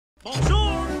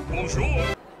Bonjour!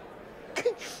 Bonjour!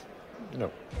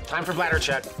 No. Time for bladder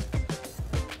check.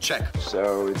 Check.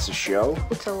 So it's a show?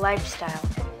 It's a lifestyle.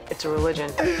 It's a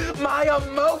religion. My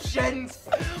emotions!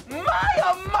 My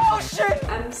emotions!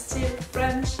 I'm still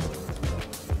French.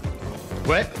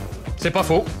 Ouais, c'est pas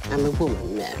faux. I'm a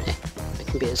woman, Mary. I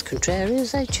can be as contrary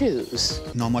as I choose.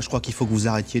 Non, moi je crois qu'il faut que vous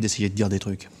arrêtiez d'essayer de dire des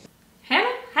trucs. Hello,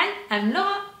 hi, I'm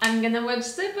Laura. I'm gonna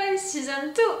watch The Boys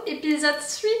Season 2, Episode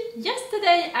 3.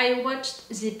 Yesterday I watched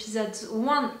the episodes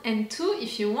 1 and 2.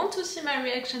 If you want to see my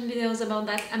reaction videos about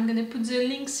that, I'm gonna put the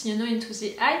links, into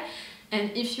the eye. And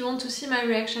if you want to see my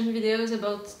reaction videos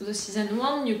about the Season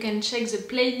 1, you can check the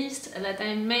playlist that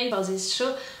I made for this show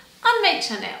on my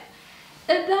channel.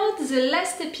 About the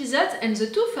last episode and the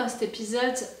two first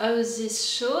episodes of this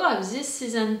show, of this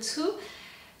Season 2,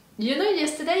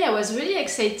 yesterday I was really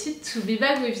excited to be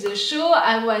back with the show.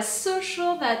 I was so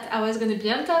sure that I was going to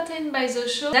be entertained by the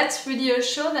show. That's really a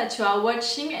show that you are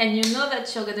watching and you know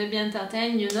that you're going to be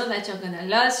entertained, you know that you're going to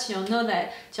lose, you know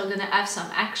that you're going to have some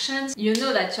actions, you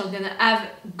know that you're going to have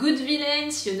good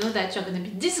villains, you know that you're going to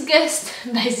be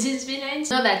disgusted by these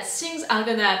villains, you know that things are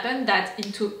going to happen, that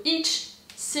into each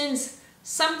scene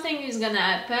something is going to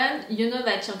happen, you know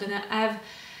that you're going to have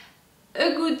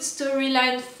a good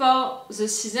storyline for the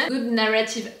season, good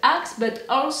narrative arcs, but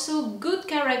also good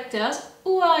characters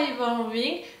who are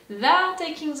evolving. They are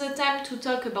taking the time to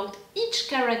talk about each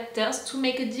characters, to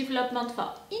make a development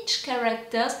for each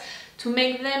characters, to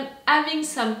make them having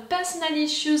some personal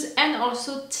issues and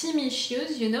also team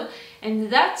issues,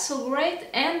 and that's so great.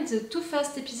 And the two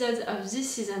first episodes of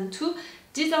this season 2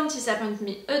 didn't disappoint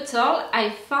me at all. I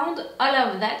found all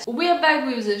of that. We're back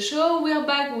with the show, we're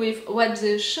back with what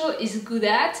the show is good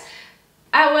at.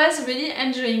 I was really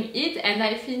enjoying it and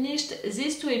I finished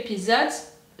these two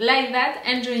episodes like that,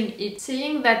 enjoying it.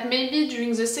 Saying that maybe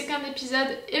during the second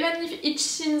episode, even if each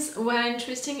scenes were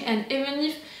interesting and even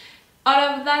if all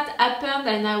of that happened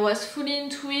and I was fully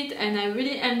into it and I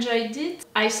really enjoyed it,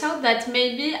 I thought that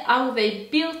maybe how they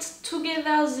built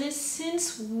together these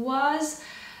scenes was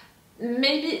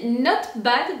maybe not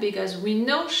bad, because we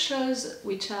know shows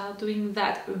which are doing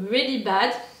that really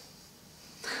bad.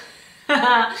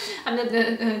 I'm not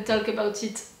gonna talk about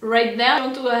it right now.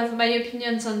 If you want to have my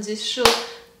opinions on this show,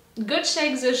 go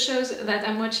check the shows that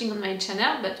I'm watching on my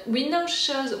channel, but we know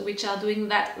shows which are doing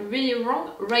that really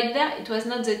wrong. Right there, it was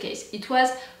not the case. It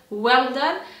was well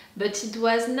done, but it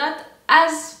was not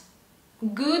as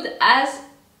good as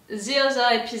the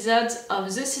other episodes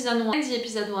of the season 1. The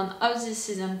episode 1 of this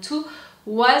season 2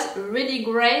 was really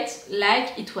great,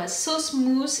 like it was so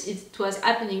smooth, it was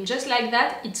happening just like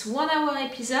that. It's 1 hour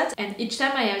episode and each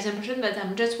time I have the impression that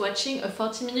I'm just watching a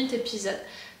 40-minute episode.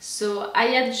 So I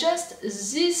had just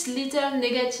this little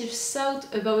negative thought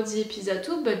about the episode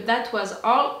 2, but that was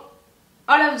all.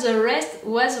 All of the rest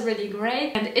was really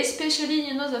great, and especially,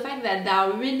 the fact that they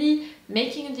are really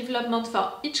making a development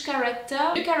for each character.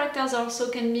 The characters also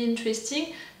can be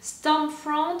interesting.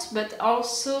 Stormfront, but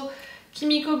also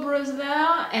Kimiko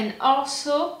brother, and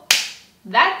also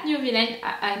that new villain.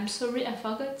 I'm sorry, I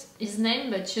forgot his name,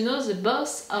 but the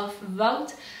boss of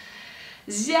Vought.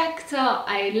 The actor,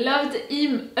 I loved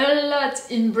him a lot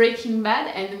in Breaking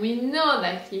Bad, and we know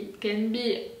that he can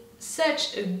be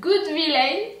such a good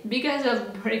villain because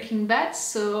of Breaking Bad,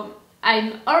 so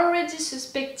I'm already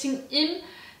suspecting him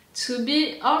to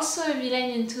be also a villain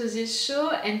into this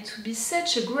show and to be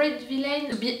such a great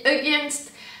villain, to be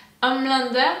against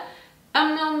Homelander.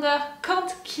 Homelander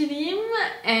can't kill him,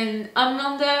 and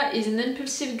Homelander is an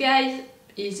impulsive guy,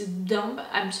 he's dumb,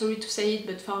 I'm sorry to say it,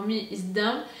 but for me he's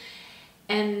dumb.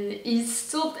 And he's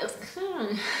so,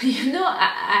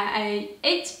 I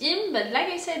hate him, but like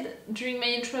I said during my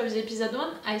intro of the episode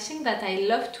 1, I think that I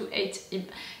love to hate him.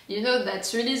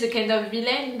 That's really the kind of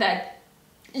villain that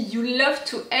you love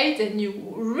to hate and you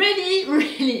really,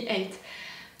 really hate.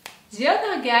 The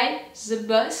other guy, the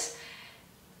boss,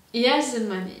 he has the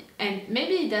money and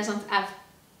maybe he doesn't have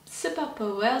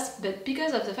superpowers, but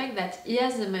because of the fact that he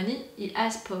has the money, he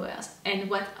has powers. And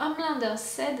what Homelander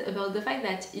said about the fact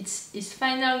that it's his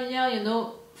final year,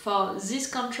 for this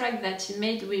contract that he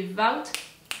made with Vought,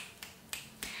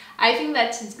 I think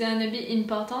that it's gonna be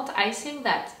important. I think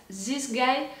that this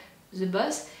guy, the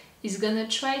boss, is gonna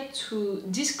try to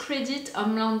discredit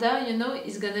Homelander,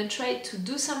 he's gonna try to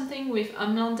do something with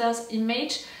Homelander's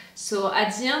image. So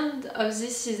at the end of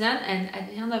this season and at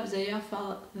the end of the year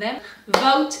for them,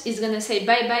 Vought is gonna say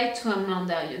bye-bye to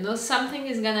Homelander, something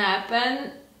is gonna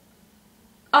happen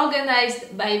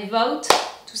organized by Vought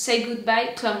to say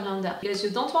goodbye to Homelander. Because you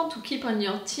don't want to keep on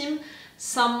your team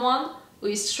someone who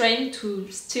is trying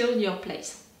to steal your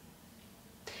place.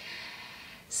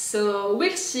 So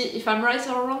we'll see if I'm right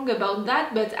or wrong about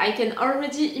that, but I can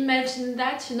already imagine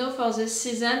that, you know, for the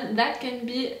season, that can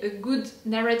be a good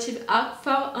narrative arc for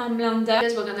Homelander.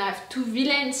 Because we're gonna have two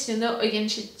villains, you know,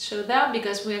 against each other,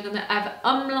 because we're gonna have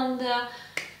Homelander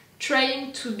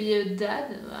trying to be a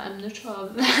dad, I'm not sure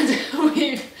of that,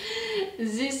 with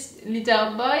this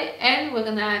little boy, and we're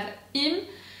gonna have him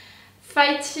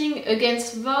fighting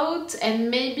against Vought and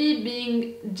maybe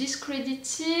being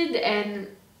discredited, and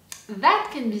that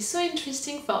can be so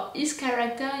interesting for his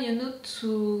character, you know,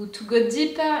 to go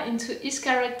deeper into his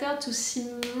character, to see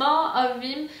more of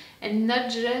him and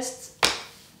not just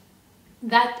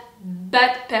that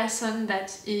bad person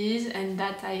that he is and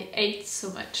that I hate so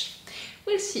much.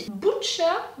 We'll see.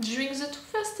 Butcher, during the two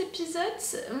first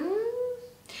episodes,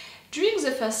 during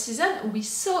the first season, we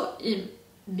saw him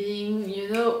being, you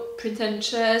know,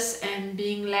 pretentious and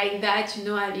being like that, you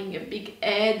know, having a big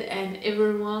head and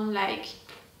everyone like,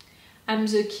 I'm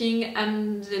the king,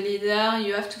 I'm the leader,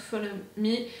 you have to follow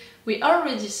me. We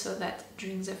already saw that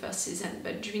during the first season,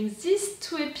 but during these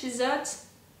two episodes,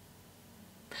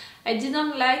 I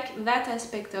didn't like that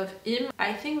aspect of him.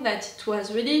 I think that it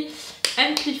was really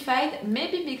amplified,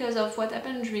 maybe because of what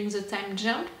happened during the time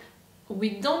jump.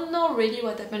 We don't know really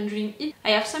what happened during it.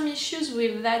 I have some issues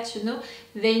with that, you know.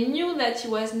 They knew that he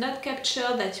was not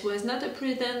captured, that he was not a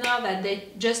prisoner, that they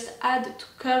just had to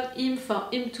call him for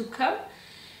him to come.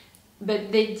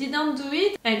 But they didn't do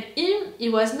it, and him, he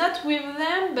was not with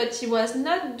them, but he was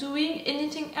not doing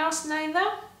anything else neither.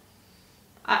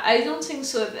 I don't think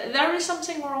so. There is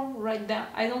something wrong right there.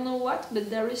 I don't know what, but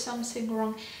there is something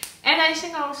wrong. And I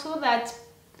think also that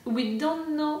we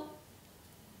don't know...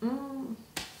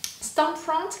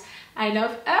 Stormfront, I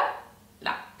love her.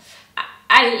 No.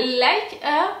 I like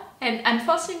her, and I'm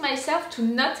forcing myself to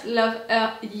not love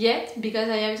her yet, because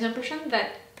I have the impression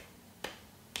that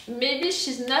maybe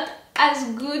she's not as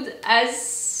good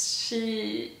as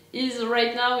she is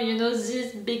right now, you know,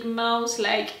 this big mouth,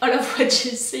 like all of what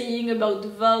she's saying about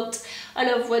Vought,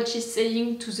 all of what she's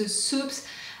saying to the soups.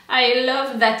 I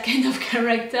love that kind of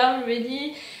character,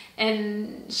 really,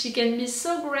 and she can be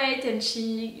so great and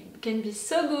she can be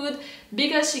so good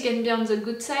because she can be on the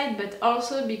good side, but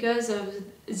also because of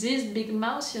this big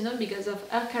mouth, you know, because of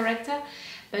her character.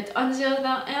 But on the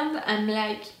other hand, I'm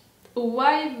like,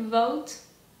 why Vought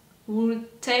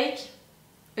would take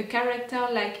a character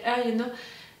like her, you know,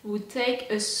 would take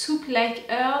a soup like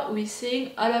her with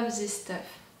saying all of this stuff?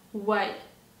 Why?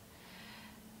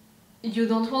 You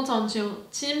don't want on your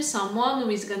team someone who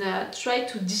is gonna try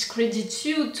to discredit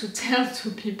you, to tell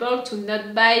to people to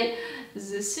not buy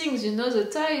the things, you know, the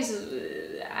toys.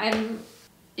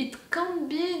 It can't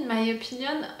be, in my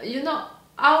opinion, you know,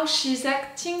 how she's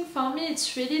acting. For me,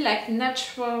 it's really like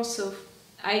natural, so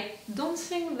I don't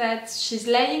think that she's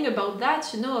lying about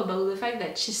that, you know, about the fact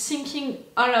that she's thinking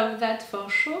all of that for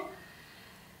sure.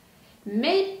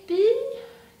 Maybe,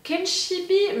 can she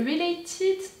be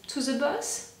related to the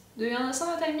boss? Do you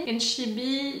understand what I mean? Can she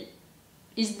be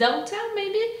his daughter,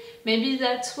 maybe? Maybe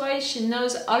that's why she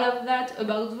knows all of that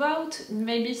about Vought.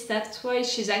 Maybe that's why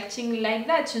she's acting like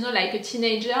that, you know, like a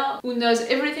teenager who knows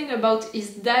everything about his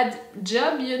dad's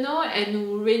job, you know, and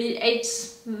who really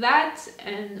hates that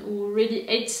and who really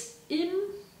hates him.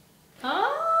 I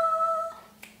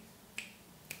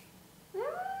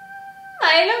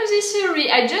love this theory.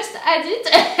 I just had it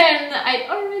and I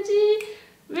already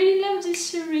really love this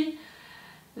theory.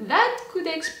 That could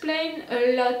explain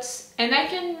a lot, and I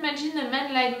can imagine a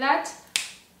man like that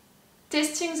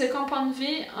testing the compound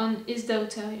V on his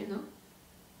daughter, you know.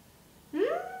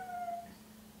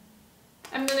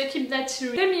 I'm gonna keep that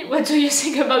theory. Tell me, what do you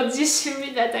think about this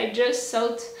theory that I just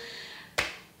thought?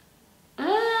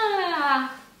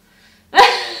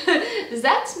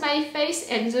 That's my face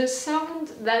and the sound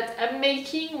that I'm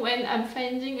making when I'm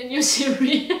finding a new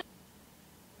theory.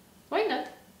 Why not?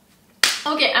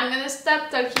 Okay, I'm gonna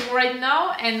stop talking right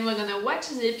now and we're gonna watch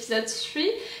the episode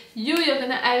 3. You're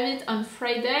gonna have it on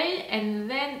Friday, and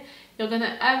then you're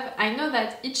gonna have... I know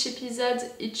that each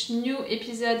new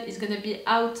episode is gonna be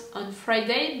out on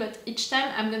Friday, but each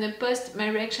time I'm gonna post my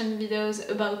reaction videos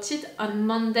about it on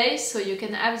Monday, so you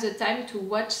can have the time to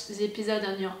watch the episode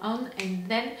on your own and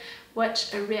then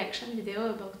watch a reaction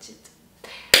video about it.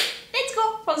 Let's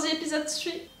go for the episode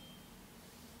 3.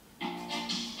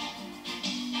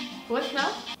 What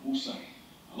now? Also,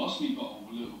 I lost my bottle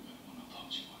a little bit when I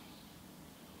popped you one.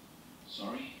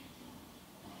 Sorry?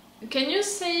 Can you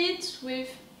say it with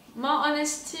more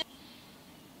honesty?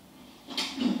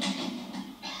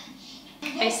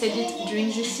 I said it during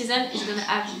this season, he's gonna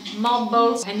have more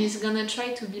balls and he's gonna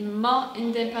try to be more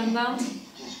independent.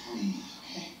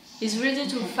 He's ready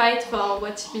to fight for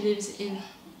what he believes in.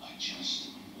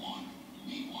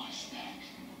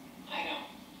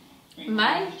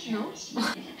 My? No.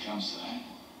 If it comes to that,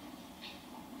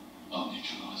 I'll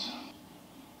neutralize him.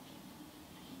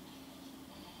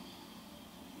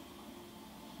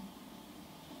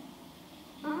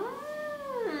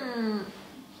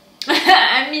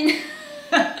 I mean,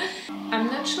 I'm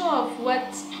not sure of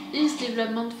what his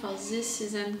development for this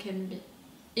season can be.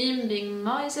 Him being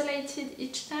more isolated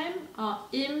each time, or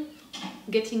him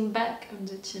getting back on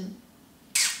the team.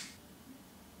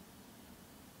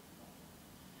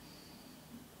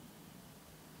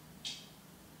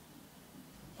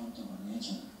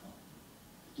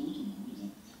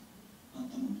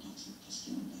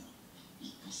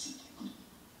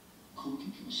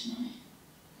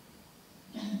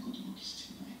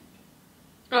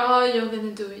 Oh, you're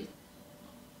gonna do it.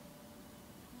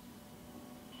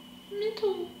 Me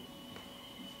too.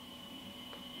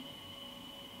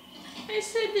 I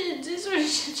said it, this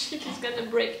relationship is gonna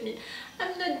break me.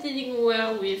 I'm not dealing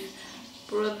well with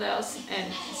brothers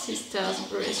and sisters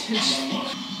relationship.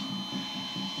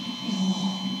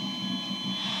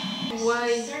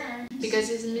 Why? Because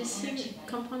he's missing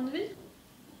comprendre?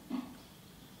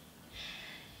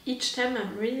 Each time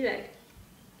I'm really like...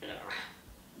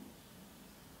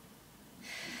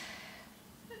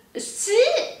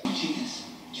 See? Martinez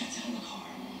gets out of the car,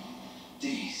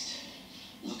 dazed,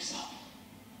 looks up.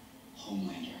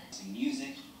 Homelander, sing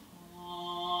music.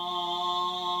 Hans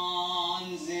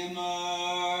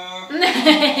Zimmer.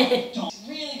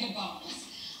 Really good bonus.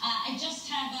 I just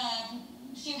have a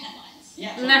few headlines.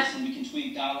 Yeah, listen, we can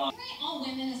tweak dialogue. All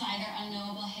women is either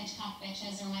unknowable Hitchcock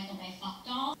bitches or Michael Bay fuck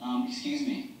dolls. Excuse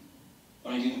me,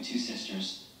 but I do have two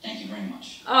sisters. Thank you very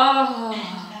much. Oh,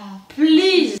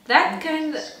 please! That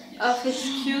kind of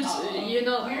excuse, you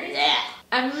know.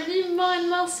 I'm really more and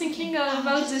more thinking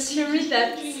about the theory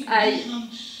that I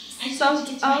thought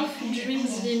of during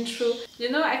the intro. You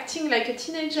know, acting like a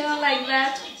teenager like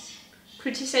that,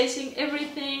 criticizing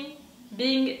everything,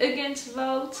 being against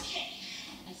Vought.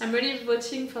 I'm really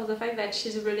voting for the fact that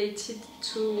she's related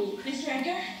to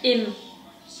him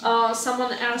or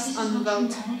someone else on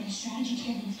Vought.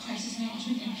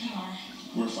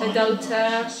 A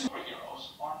daughter.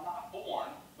 Superheroes are not born,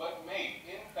 but made.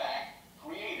 In fact,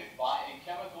 created by a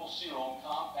chemical serum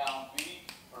compound being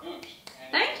produced.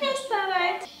 Thank you,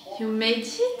 Starlight. You made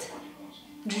it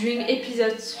during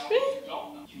episode 3.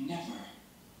 You never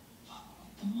fuck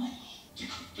with the money. The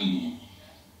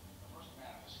first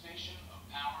manifestation of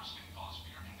powers can cause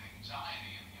fear and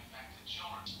anxiety in the affected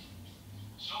children.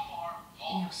 So far,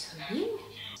 Vought has refused.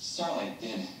 Starlight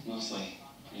did, mostly.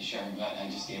 Pretty sure, but I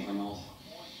just gave her an old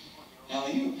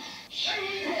alley-oop.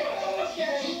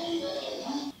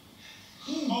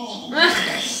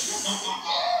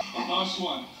 Last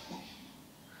one.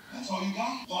 That's all you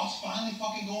got? Boss finally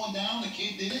fucking going down? The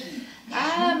kid did it?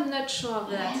 I'm not sure of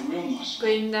that.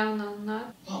 Going down or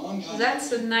not.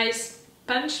 That's a nice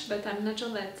punch, but I'm not sure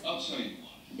that I'll tell you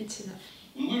what. it's enough.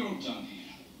 When we're all done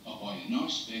here, I'll buy you a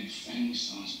nice big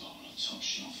fang-sized bottle of top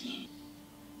shelf loot.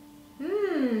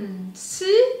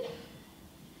 See?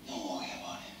 Don't worry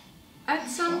about it. At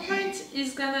some point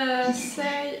he's gonna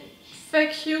say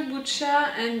fuck you, Butcher,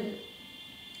 and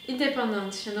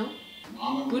independent, you know?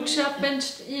 Butcher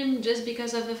punched him just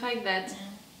because of the fact that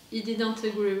he didn't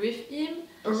agree with him.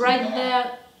 Right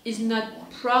there, he's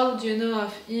not proud, you know,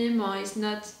 of him, or he's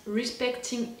not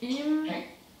respecting him. Hey,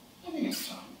 I think it's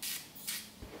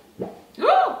time.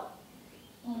 Oh!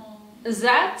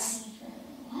 That's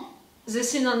the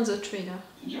scene on the trailer.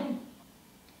 Enjoy.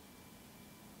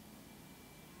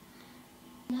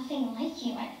 Nothing like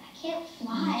you. I can't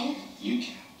fly. You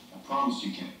can. I promise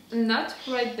you can. Not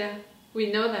right there.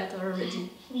 We know that already.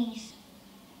 Please.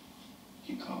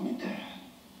 You call me Dad.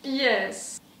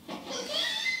 Yes.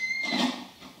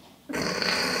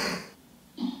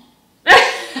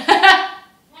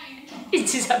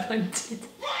 He's disappointed.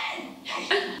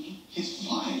 He's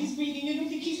fine. He's breathing. I don't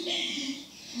think he's...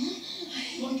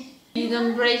 You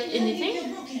don't break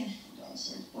anything? For God's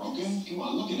sake, broken? Come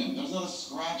on, look at him. There's not a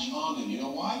scratch on him. You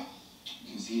know why?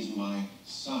 Because he's my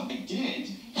son. I did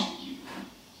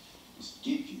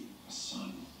give you a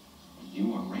son.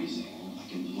 You are raising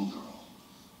like a little girl.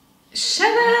 Shut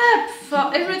up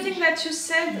for everything that you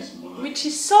said, which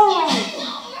is so wrong.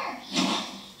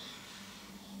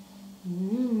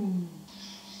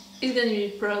 He's gonna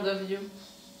be proud of you.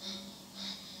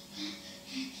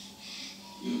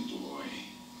 Good boy.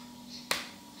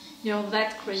 You're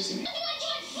that crazy.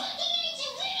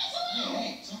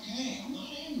 Hey, it's okay. I'm not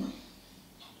angry.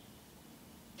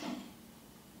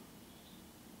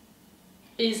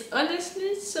 He's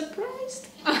honestly surprised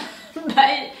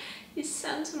by his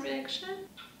son's reaction.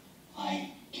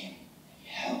 I can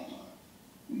help her.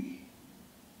 We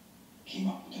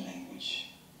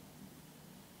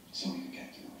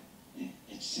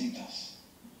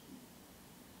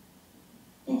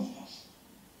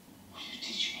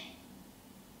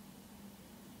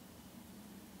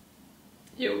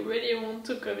You really want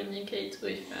to communicate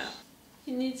with her.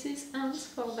 He needs his hands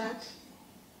for that.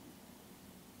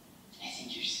 I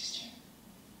think your sister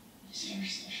is very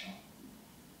special.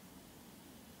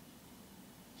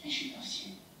 And she loves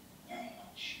you very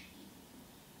much.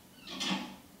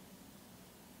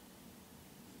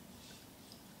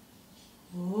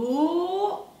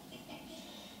 Oh!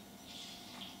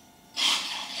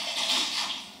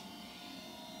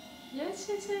 Yes,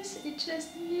 yes, yes, it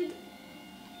just needs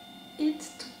it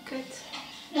to cut.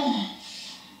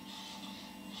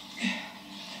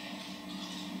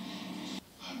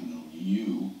 I've known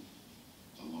you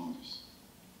the longest.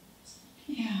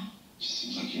 Yeah. Just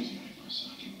seems like you're the only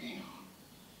person I can lean on.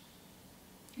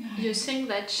 Yeah. You think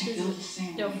that I she's feel the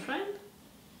same your way. friend?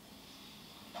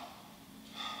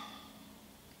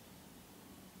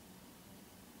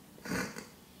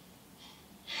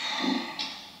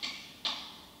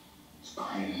 It's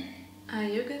crazy. Are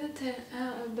you gonna tell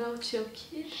her about your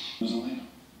kid? Who's Elena?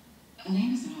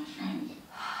 Elena's an old friend.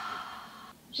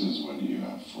 Since when do you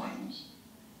have friends?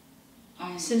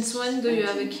 Since when do you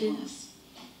have a kid?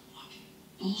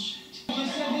 Bullshit.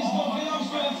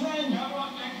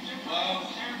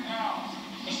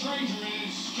 A stranger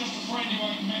is just a friend who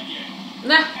hasn't met yet.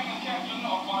 Nah. Captain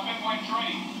off by midway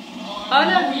trade. All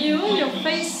of you, your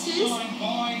faces,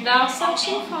 they are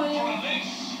searching for you. On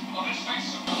this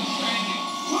face of understanding.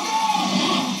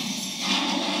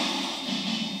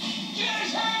 Get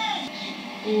his hand!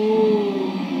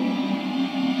 Ooh.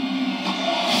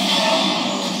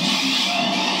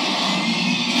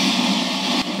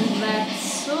 That's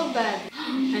so bad.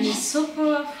 And it's so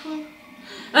powerful.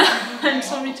 I'm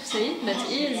sorry to say it, but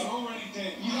it is.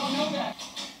 You don't know that.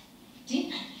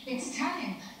 Deep, it's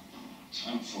time.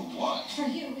 Time for what? For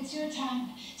you, it's your time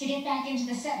to get back into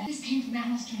the set. This came from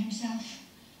Alistair himself.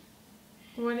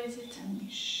 What is it? Holy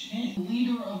shit.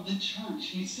 Leader of the church.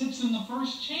 He sits in the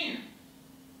first chair.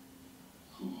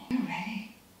 Cool. You're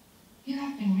ready. You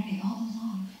have been ready all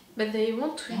along. But they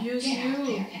want to Now use get out you.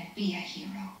 there and be a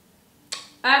hero.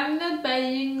 I'm not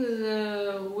buying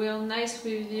the we're nice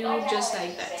with you just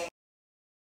like that.